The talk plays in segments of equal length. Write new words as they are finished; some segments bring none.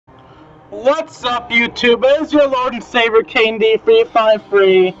What's up, YouTube? It's your Lord and Savior, Kane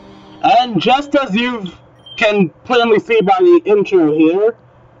D353, and just as you can plainly see by the intro here,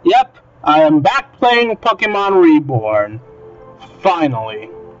 yep, I am back playing Pokemon Reborn. Finally.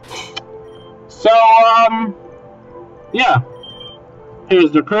 So, yeah.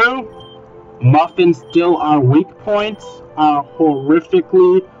 Here's the crew. Muffins still are weak points, are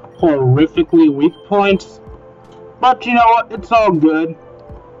horrifically weak points. But you know what? It's all good.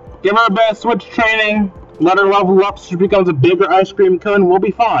 Give her a bit of switch training, let her level up so she becomes a bigger ice cream cone, we'll be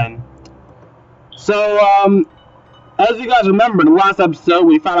fine. So, as you guys remember, in the last episode,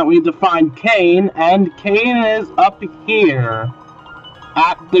 we found out we need to find Kane, and Kane is up here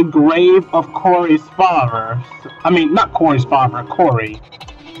at the grave of Corey's father. I mean, not Corey's father, Corey.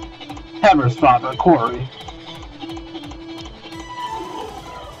 Heather's father, Corey.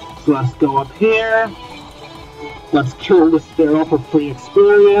 So let's go up here. Let's kill the sparrow for free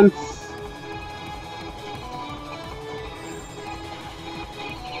experience.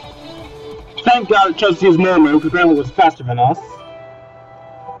 Thank God it chose to use Mermaid, because apparently it was faster than us.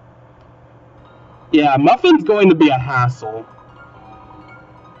 Yeah, Muffin's going to be a hassle.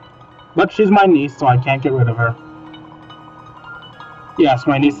 But she's my niece, so I can't get rid of her. Yes,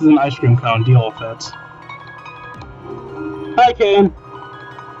 my niece is an ice cream cone, deal with it. Hi, Kane.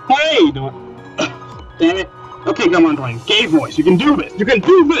 Hey! Damn it. Okay, come on, Dwayne. Gay voice. You can do this. You can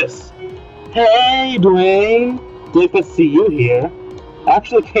do this. Hey, Dwayne. Good to see you here. I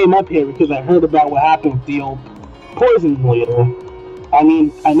actually came up here because I heard about what happened with the old poison leader. I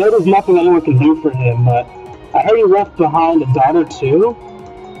mean, I know there's nothing anyone can do for him, but I heard he left behind a daughter too.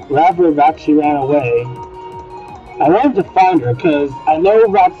 Rather, that she ran away. I wanted to find her because I know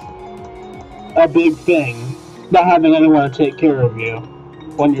that's a big thing, not having anyone to take care of you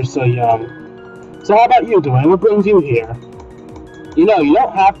when you're so young. So how about you, Dwayne? What brings you here? You know, you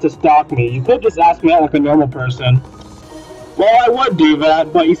don't have to stalk me. You could just ask me out like a normal person. Well, I would do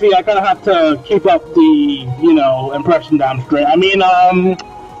that, but you see, I kind of have to keep up the, you know, impression down straight. I mean,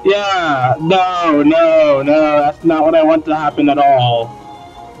 yeah, no, that's not what I want to happen at all.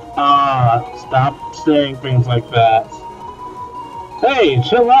 Stop saying things like that. Hey,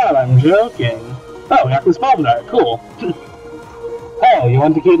 chill out, I'm joking. Oh, we actually spelled that, cool. Oh, you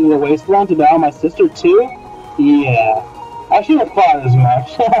want to keep the wasteland to battle my sister too? Yeah. I should have thought as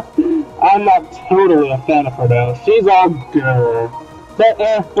much. I'm not totally a fan of her though. She's all good. But,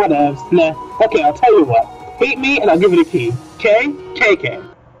 whatevs. Nah. Okay, I'll tell you what. Beat me and I'll give you the key. K? KK.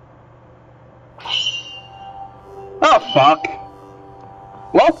 Oh, fuck.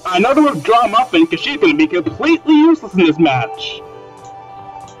 Well, I know to withdraw Muffin because she's going to be completely useless in this match.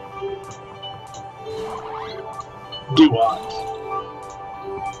 Do what?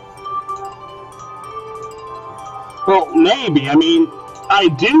 Well, maybe. I mean, I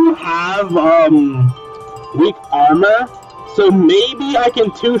do have, weak armor, so maybe I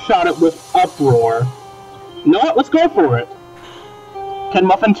can two-shot it with Uproar. You know what? Let's go for it. Can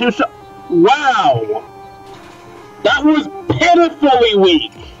Muffin two-shot? Wow! That was pitifully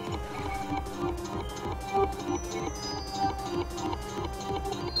weak!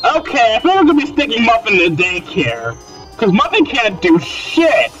 Okay, I think we're gonna be sticking Muffin in the daycare. Because Muffin can't do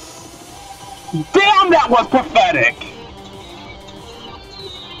shit! Damn, that was pathetic!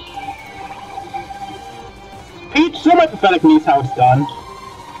 Peach, show my pathetic niece how it's done.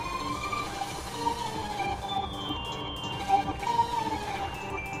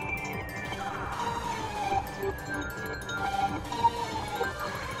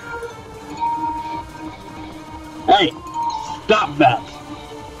 Hey, stop that.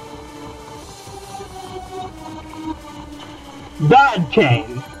 Bad,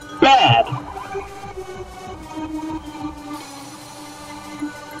 Kane. Bad.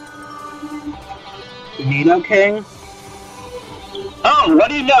 Nidoking? Oh, what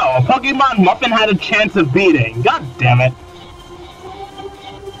do you know? A Pokemon Muffin had a chance of beating. God damn it.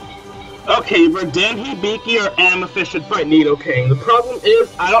 Okay, Verdant, Hibiki, or Amethyst should fight Nidoking. The problem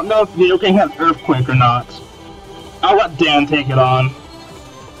is, I don't know if Nidoking has Earthquake or not. I'll let Dan take it on.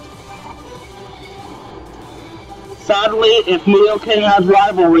 Sadly, if Nidoking has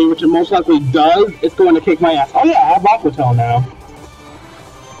Rivalry, which it most likely does, it's going to kick my ass. Oh yeah, I have Aquatail now.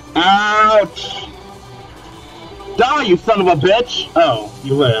 Ouch! Die, you son of a bitch! Oh,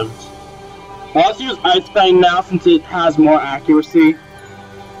 you lived. Well, let's use Ice Fang now since it has more accuracy.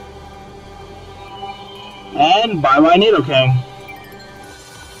 And bye-bye Nidoking.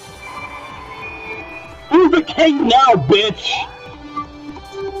 Who's the king now, bitch?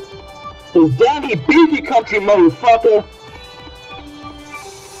 It's Danny Beaky Country, motherfucker!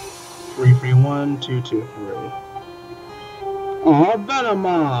 331 223. Oh,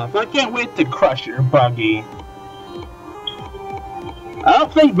 Venomoth! I can't wait to crush your buggy. I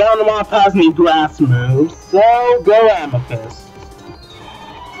don't think Venomoth has any grass moves, so go Amethyst.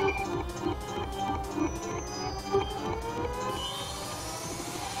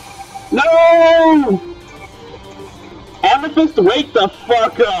 No! Amethyst, wake the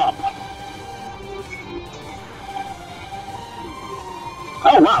fuck up!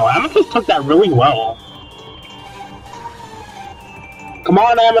 Oh wow, Amethyst took that really well. Come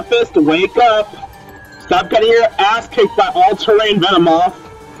on, Amethyst, wake up! Stop getting your ass kicked by all-terrain Venomoth.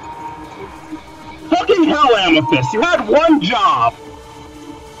 Fucking hell, Amethyst, you had one job!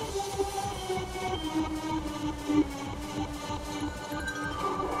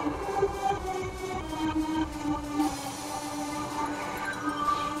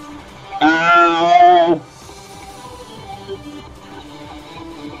 Ow!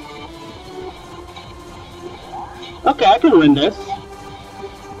 Okay, I can win this.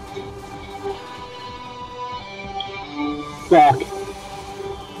 Fuck.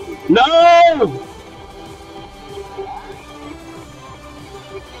 No!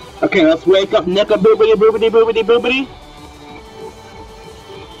 Okay, let's wake up Nicka boobity boobity boobity boobity.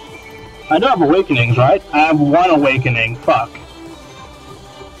 I do have awakenings, right? I have one awakening. Fuck.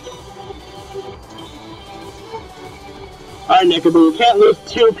 Alright, Nickaboo, can't lose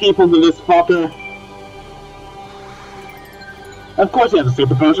two people to this fucker. Of course he has a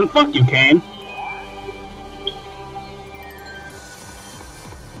super potion. Fuck you, Kane.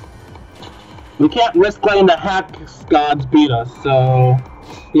 We can't risk letting the hack gods beat us, so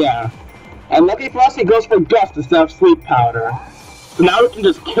yeah. And lucky for us, he goes for Gust instead of Sleep Powder. So now we can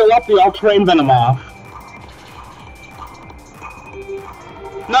just kill up the all-terrain Venomoth.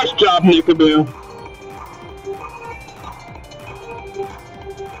 Nice job, Nickaboo.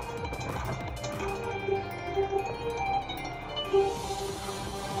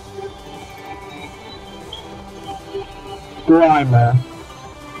 Grimer.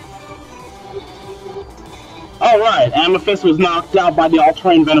 Alright, Amethyst was knocked out by the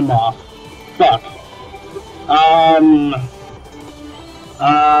all-terrain Venomoth. Fuck.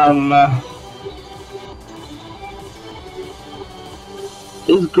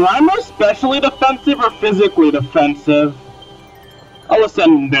 Is Grimer specially defensive or physically defensive? I'll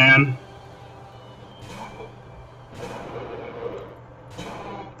send Dan.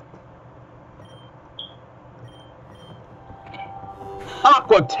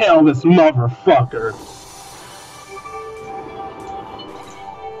 Aqua Tail this motherfucker.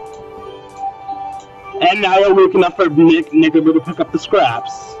 And now you're weak enough for Nickaboo to pick up the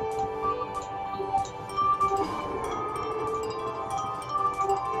scraps.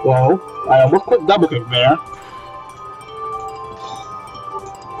 Whoa, I almost clicked double kick there.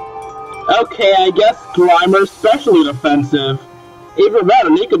 Okay, I guess Grimer's specially defensive. Either that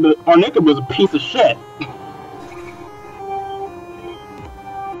or Nickaboo's a piece of shit.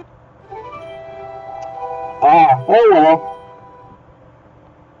 Ah, oh well.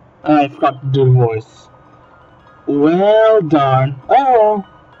 I forgot to do the voice. Well, darn. Oh,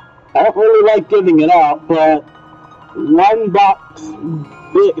 I don't really like giving it out, but one box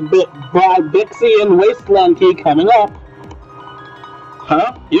by Bixie and Wasteland Key coming up.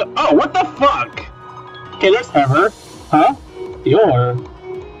 Huh? Yeah. Oh, what the fuck? Okay, there's Heather. Huh? You're...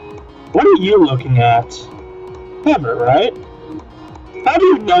 What are you looking at? Heather, right? How do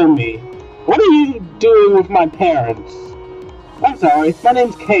you know me? What are you doing with my parents? I'm sorry, my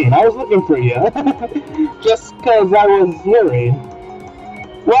name's Kane. I was looking for you. Just cause I was worried.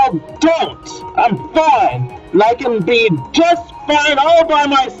 Well, don't! I'm fine! And I can be just fine all by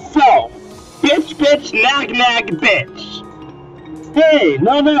myself! Bitch, bitch, nag, nag, bitch! Hey,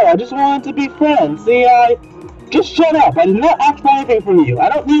 no, I just wanted to be friends. See, just shut up. I did not ask for anything from you. I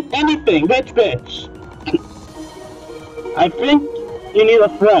don't need anything, bitch, bitch. I think you need a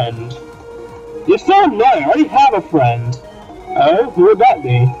friend. You're so annoying. I already have a friend. Oh, who would that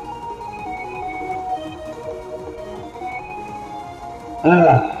be?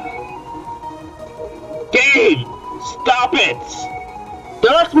 Game! Stop it!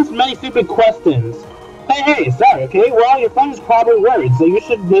 Don't ask me so many stupid questions. Hey, sorry, okay? Well, your friend is probably worried, so you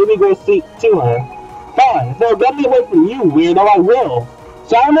should maybe go see to her. Fine, if they'll get me away from you, weirdo, I will.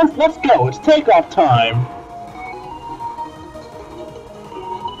 Simon, let's go. It's takeoff time.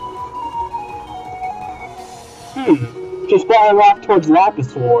 She's flying off towards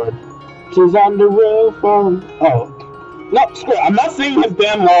Lapis Ward. She's on the roof on... Oh. No, screw it. I'm not singing his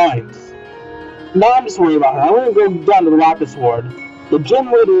damn lines. No, I'm just worried about her. I'm gonna go down to the Lapis Ward. The gym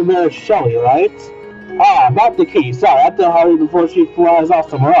leader there is Shelly, right? Ah, about the key. Sorry, I have to hurry before she flies off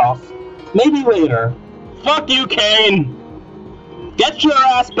somewhere else. Maybe later. Fuck you, Kane! Get your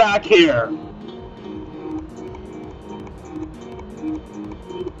ass back here!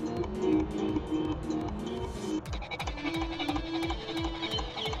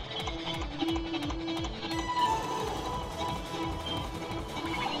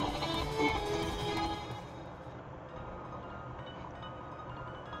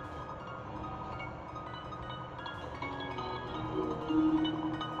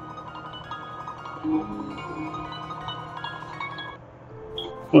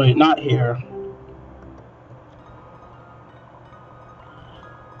 Wait, not here.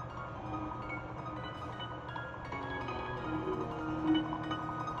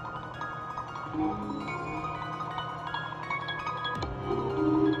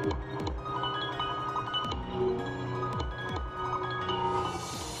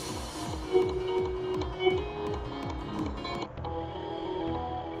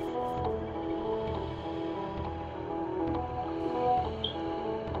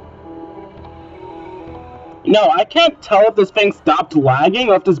 No, I can't tell if this thing stopped lagging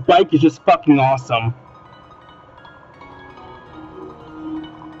or if this bike is just fucking awesome.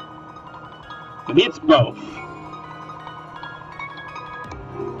 Maybe it's both.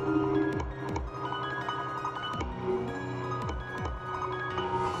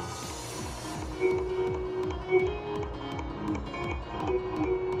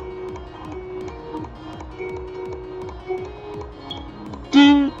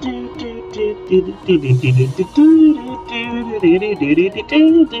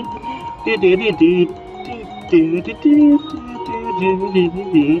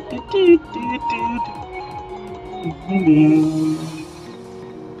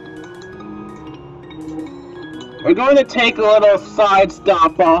 We're going to take a little side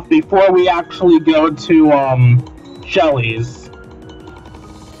stop off before we actually go to, Shelly's.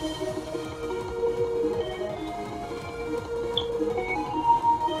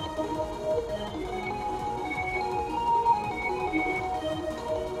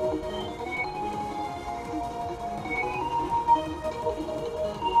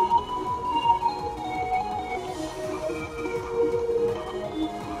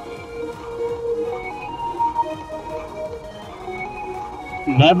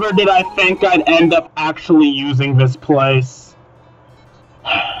 Never did I think I'd end up actually using this place.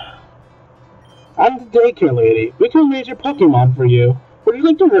 I'm the daycare lady. We can raise your Pokemon for you. Would you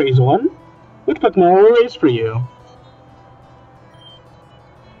like to raise one? Which Pokemon will we raise for you?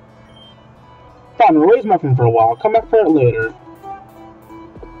 Fine, we'll raise Muffin for a while. Come back for it later.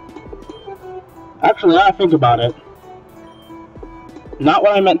 Actually, now I think about it. Not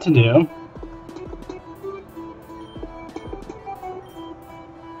what I meant to do.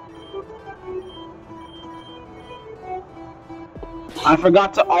 I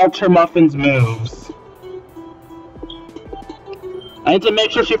forgot to alter Muffin's moves. I need to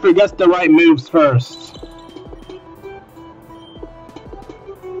make sure she forgets the right moves first.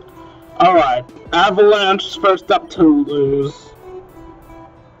 Alright, Avalanche's first up to lose.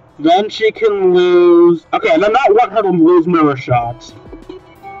 Then she can lose... Okay, and I not want her to lose Mirror Shot.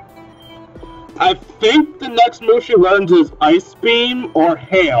 I think the next move she learns is Ice Beam or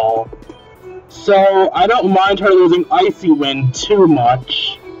Hail. So, I don't mind her losing Icy Wind too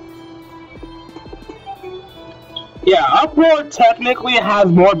much. Yeah, Uproar technically has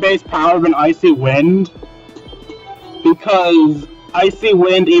more base power than Icy Wind. Because Icy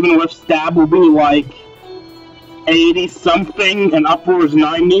Wind, even with Stab, will be like 80-something, and Uproar is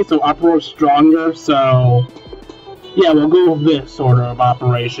 90, so Uproar is stronger, so... Yeah, we'll go with this order of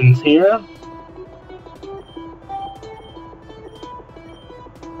operations here.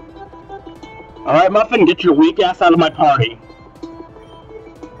 Alright, Muffin, get your weak ass out of my party.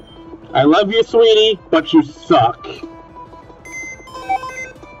 I love you, sweetie, but you suck.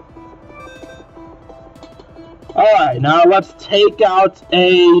 Alright, now let's take out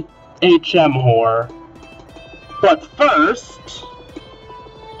a HM whore. But first...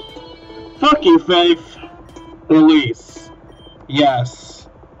 Fuck you, Faith. Release. Yes.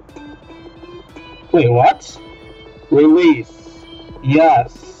 Wait, what? Release.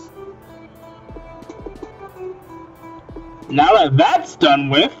 Yes. Now that that's done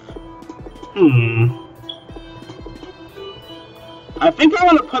with, I think I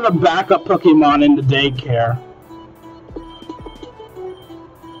want to put a backup Pokemon into daycare.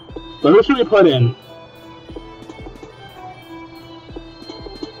 But who should we put in?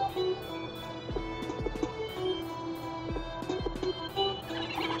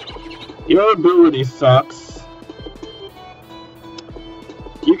 Your ability sucks.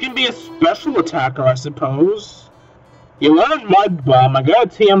 You can be a special attacker, I suppose. You learn Mud Bomb, I got a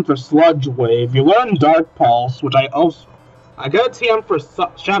TM for Sludge Wave. You learn Dark Pulse, which I I got a TM for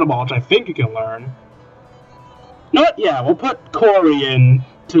Shadow Ball, which I think you can learn. No, yeah, we'll put Corey in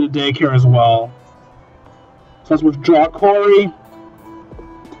to the daycare as well. So let's withdraw Corey.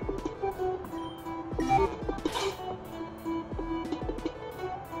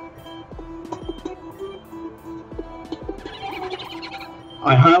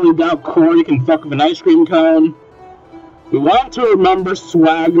 I highly doubt Corey can fuck with an ice cream cone. We want him to remember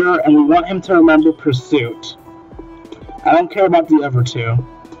Swagger, and we want him to remember Pursuit. I don't care about the other two.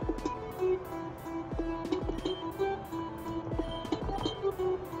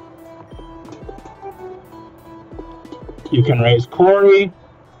 You can raise Corey.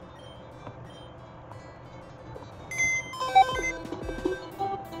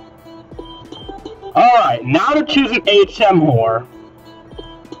 Alright, now to choose an HM whore.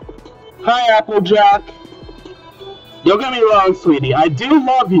 Hi, Applejack. Don't get me wrong, sweetie. I do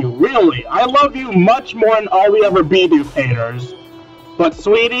love you, really. I love you much more than all the other Bidoof haters. But,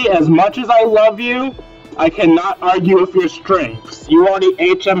 sweetie, as much as I love you, I cannot argue with your strengths. You are the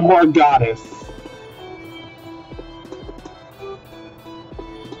HM whore goddess.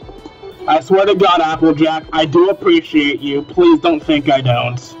 I swear to God, Applejack, I do appreciate you. Please don't think I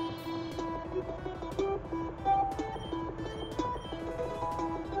don't.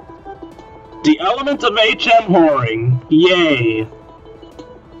 The element of HM whoring. Yay.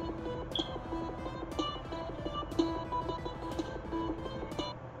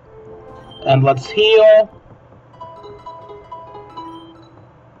 And let's heal.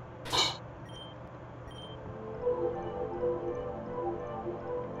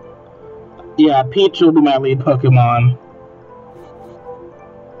 Yeah, Peach will be my lead Pokemon.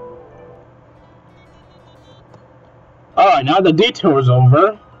 Alright, now the detour's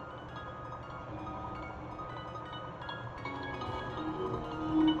over.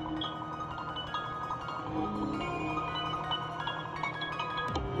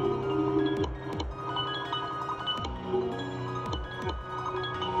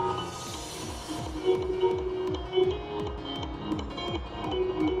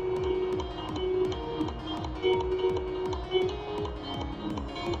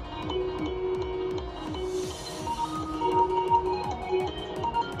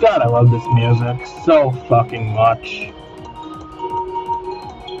 God, I love this music so fucking much.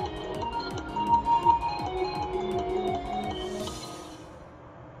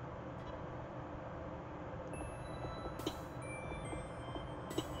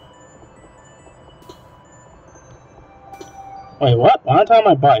 Wait, what? Why aren't I on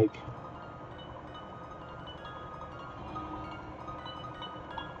my bike?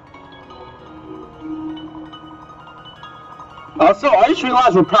 Also, I just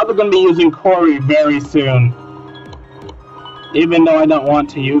realized we're probably going to be using Corey very soon. Even though I don't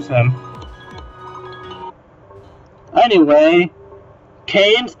want to use him. Anyway,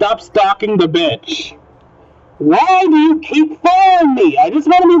 Kane, stop stalking the bitch. Why do you keep following me? I just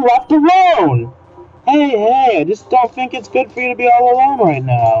want to be left alone. Hey, I just don't think it's good for you to be all alone right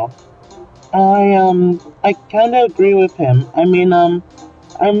now. I kinda agree with him. I mean, I'm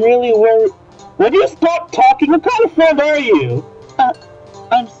really worried. Would you stop talking? What kind of friend are you?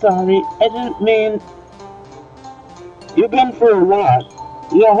 I'm sorry. I didn't mean... You've been through a lot.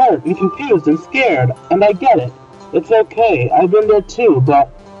 You're hurt and confused and scared, and I get it. It's okay. I've been there too,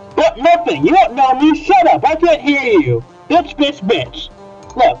 but... But nothing! You don't know me! Shut up! I can't hear you! Bitch, bitch, bitch!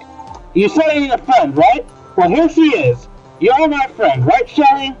 Look, you said I need a friend, right? Well, here she is. You're my friend, right,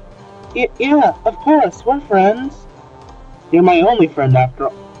 Shelly? Yeah, of course. We're friends. You're my only friend after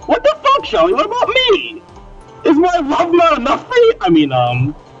all. What the fuck, Shelly? What about me? Is my love not enough for you? I mean,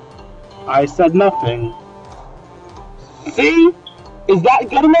 I said nothing. See? Is that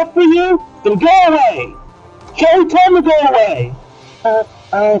good enough for you? Then go away! Shelly, tell me to go away!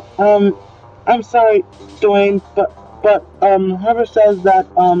 I'm sorry, Dwayne, but, whoever says that,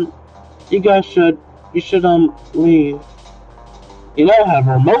 you should, leave. You know,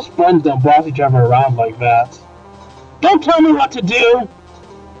 Heather, most friends don't boss each other around like that. Don't tell me what to do!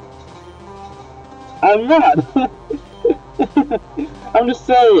 I'm not. I'm just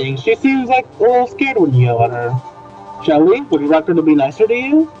saying, she seems like a little scared when you yell at her. Shelly, would you like her to be nicer to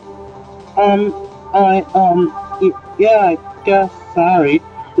you? Yeah, I guess, sorry.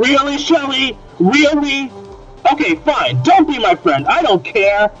 Really, Shelly? Really? Okay, fine, don't be my friend, I don't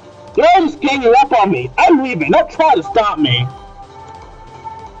care. You're all just ganging up on me. I'm leaving, don't try to stop me.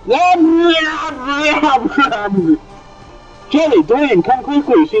 Shelly, Dwayne, come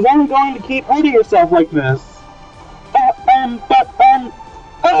quickly. She's only going to keep hurting herself like this.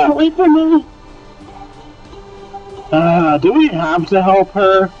 Wait for me. Do we have to help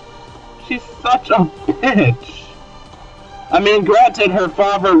her? She's such a bitch. I mean, granted, her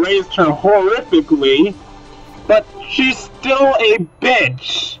father raised her horrifically, but she's still a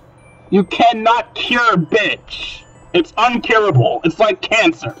bitch. You cannot cure bitch. It's uncurable. It's like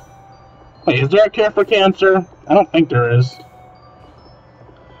cancer. Wait, is there a cure for cancer? I don't think there is.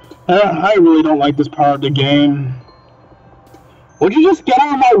 I really don't like this part of the game. Would you just get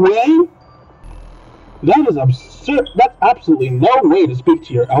out of my way? That is absurd. That's absolutely no way to speak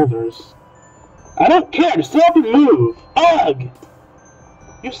to your elders. I don't care. Just stop and move. Ugh!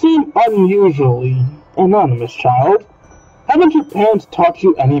 You seem unusually anonymous, child. Haven't your parents taught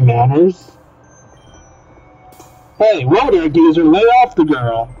you any manners? Hey, whoa there, geezer. Lay off the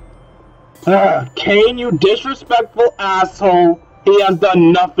girl. Kane, you disrespectful asshole. He has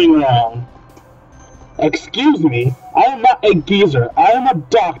done nothing wrong. Excuse me, I am not a geezer. I am a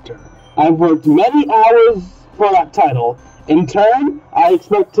doctor. I've worked many hours for that title. In turn, I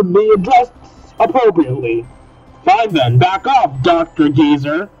expect to be addressed appropriately. Fine then, back off, Dr.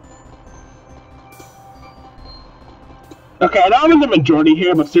 Geezer. Okay, I know I'm in the majority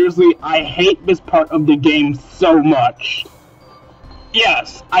here, but seriously, I hate this part of the game so much.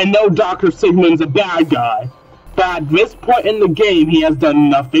 Yes, I know Dr. Sigmund's a bad guy, but at this point in the game, he has done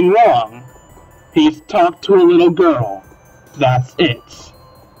nothing wrong. He's talked to a little girl. That's it.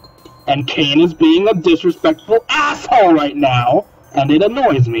 And Kane is being a disrespectful asshole right now, and it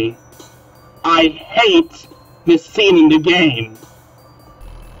annoys me. I hate this scene in the game.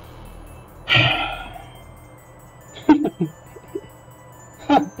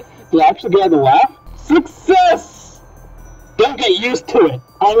 Did I actually get a laugh? Success! Don't get used to it.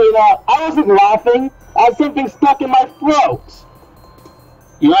 I mean, I wasn't laughing. I had something stuck in my throat.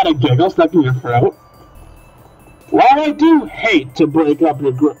 You had a giggle stuck in your throat? While I do hate to break up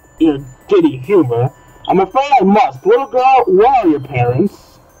your giddy humor, I'm afraid I must. Little girl, where are your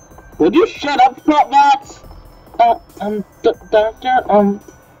parents? Would you shut up about that? Doctor,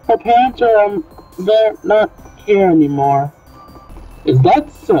 her parents are, they're not here anymore. Is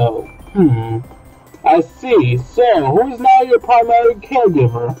that so? I see. So, who's now your primary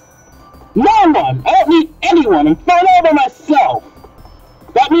caregiver? No one! I don't need anyone! I'm fine all by myself!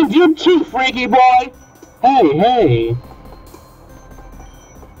 That means you too, freaky boy! Hey!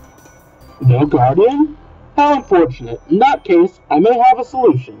 No guardian? How unfortunate. In that case, I may have a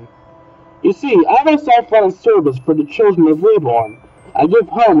solution. You see, I myself run a service for the children of Reborn. I give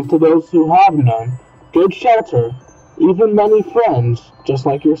homes to those who have none, good shelter, even many friends, just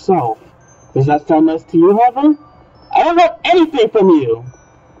like yourself. Does that sound nice to you, Heather? I don't want anything from you!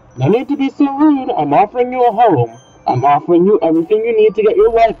 No need to be so rude. I'm offering you a home. I'm offering you everything you need to get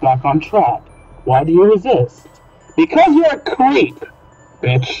your life back on track. Why do you resist? Because you're a creep,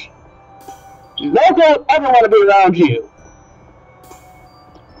 bitch. No girl would ever want to be around you.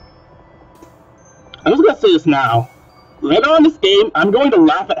 I'm just gonna say this now. Later on in this game, I'm going to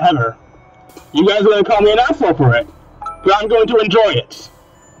laugh at Heather. You guys are gonna call me an asshole for it, but I'm going to enjoy it.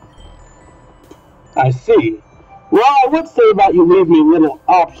 I see. Well, I would say that you leave me little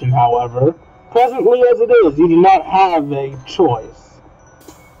option, however. Presently as it is, you do not have a choice.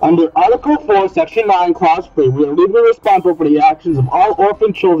 Under Article 4, Section 9, Clause 3, we are legally responsible for the actions of all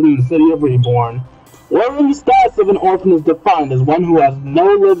orphan children in the city of Reborn. Wherein the status of an orphan is defined as one who has no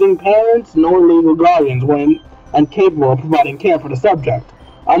living parents nor legal guardians when and capable of providing care for the subject.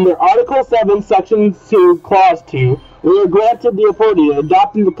 Under Article 7, Section 2, Clause 2, we are granted the authority to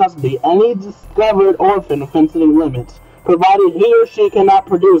adopt into custody any discovered orphan within city limits, provided he or she cannot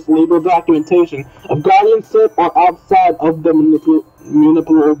produce legal documentation of guardianship or outside of the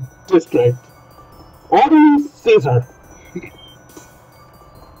municipal district. Ordering Caesar.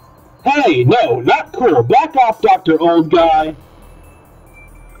 Hey, no, not cool. Back off, Dr. Old Guy.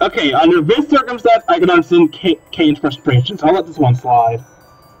 Okay, under this circumstance, I can understand Kane's frustration, so I'll let this one slide.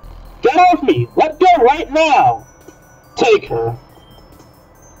 Get off me! Let go right now! Take her.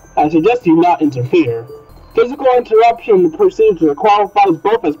 I suggest you not interfere. Physical interruption in the procedure qualifies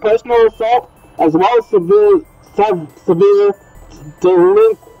both as personal assault as well as severe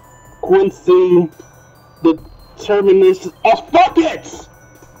delinquency determination. Oh, fuck it!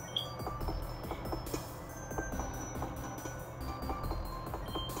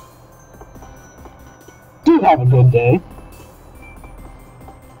 Do have a good day.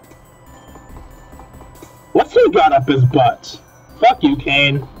 What's he got up his butt? Fuck you,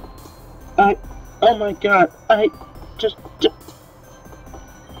 Kane. Oh my god, just...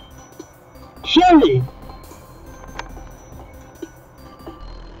 Shelly!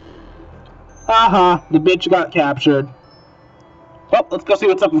 Haha, the bitch got captured. Well, let's go see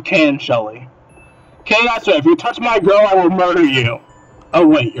what's up with Kane and Shelly. Kane, I swear, if you touch my girl, I will murder you. Oh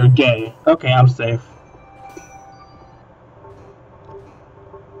wait, you're gay. Okay, I'm safe.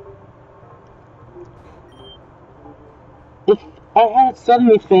 If I hadn't said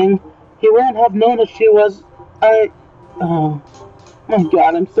anything, he wouldn't have known that she was... Oh, my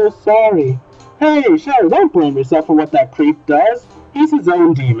God, I'm so sorry. Hey, Sherry, don't blame yourself for what that creep does. He's his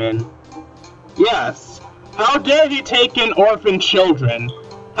own demon. Yes. How dare he take in orphan children?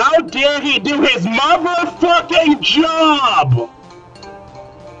 How dare he do his motherfucking job?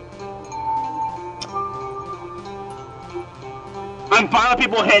 I'm fine with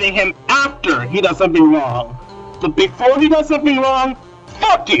people hating him after he does something wrong. But before he does something wrong,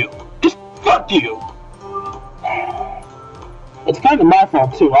 fuck you! Just fuck you! It's kind of my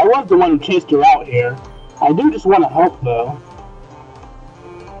fault too. I was the one who chased her out here. I do just want to help though.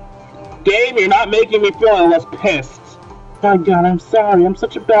 Gabe, you're not making me feel any less pissed. My God, I'm sorry. I'm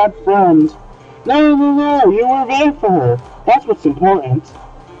such a bad friend. No. You were there for her. That's what's important.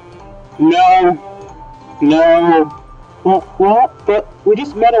 No. What? But we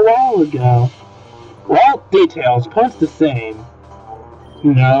just met a while ago. Well, details. Point's the same.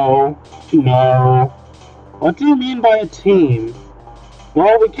 No. What do you mean by a team?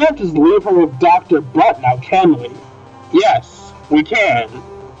 Well, we can't just leave her with Dr. Butt now, can we? Yes, we can.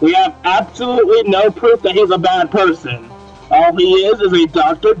 We have absolutely no proof that he's a bad person. All he is a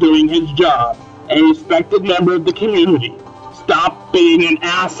doctor doing his job, a respected member of the community. Stop being an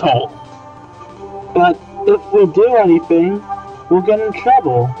asshole. But if we do anything, we'll get in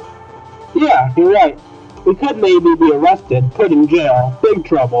trouble. Yeah, you're right. We could maybe be arrested, put in jail, big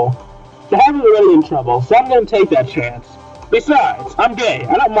trouble. But I'm already in trouble, so I'm gonna take that chance. Besides, I'm gay.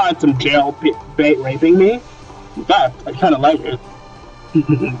 I don't mind some jail bait raping me. In fact, I kinda like it.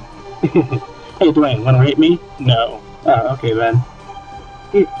 Hey Dwayne, wanna rape me? No. Oh, okay then.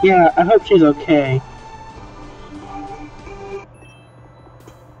 Yeah, I hope she's okay.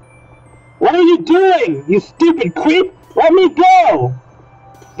 What are you doing, you stupid creep? Let me go!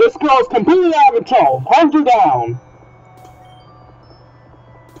 This girl's completely out of control. Hold her down.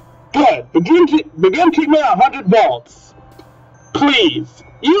 Good. Begin treatment at 100 volts. Please,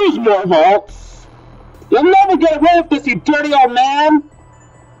 use more volts. You'll never get away with this, you dirty old man.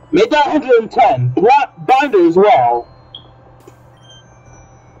 Make that 110. Binder as well.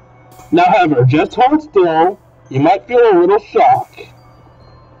 Now, however, just hold still. You might feel a little shock.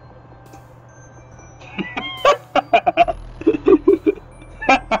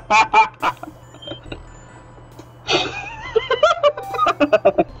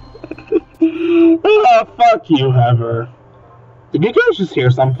 Oh, fuck you, Heather. Did you guys just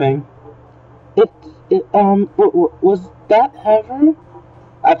hear something? Was that Heather?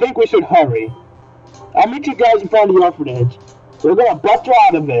 I think we should hurry. I'll meet you guys in front of the orphanage. We're gonna bust her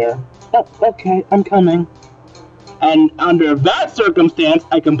out of there. Oh, okay, I'm coming. And under that circumstance,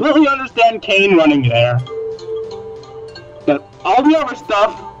 I completely understand Kane running there. But all the other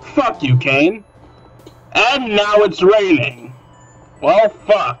stuff, fuck you, Kane. And now it's raining. Well,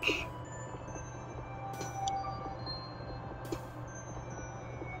 fuck.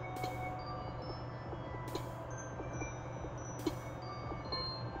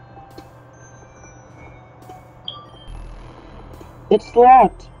 It's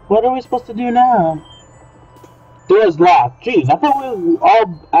locked. What are we supposed to do now? Door's locked. Jeez, I thought we would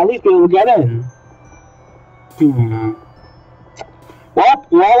all at least be able to get in. Well,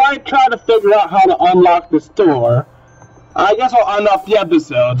 while I try to figure out how to unlock this door, I guess I'll end off the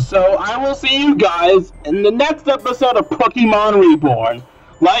episode. So I will see you guys in the next episode of Pokemon Reborn.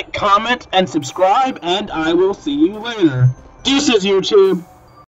 Like, comment, and subscribe, and I will see you later. Deuces, YouTube!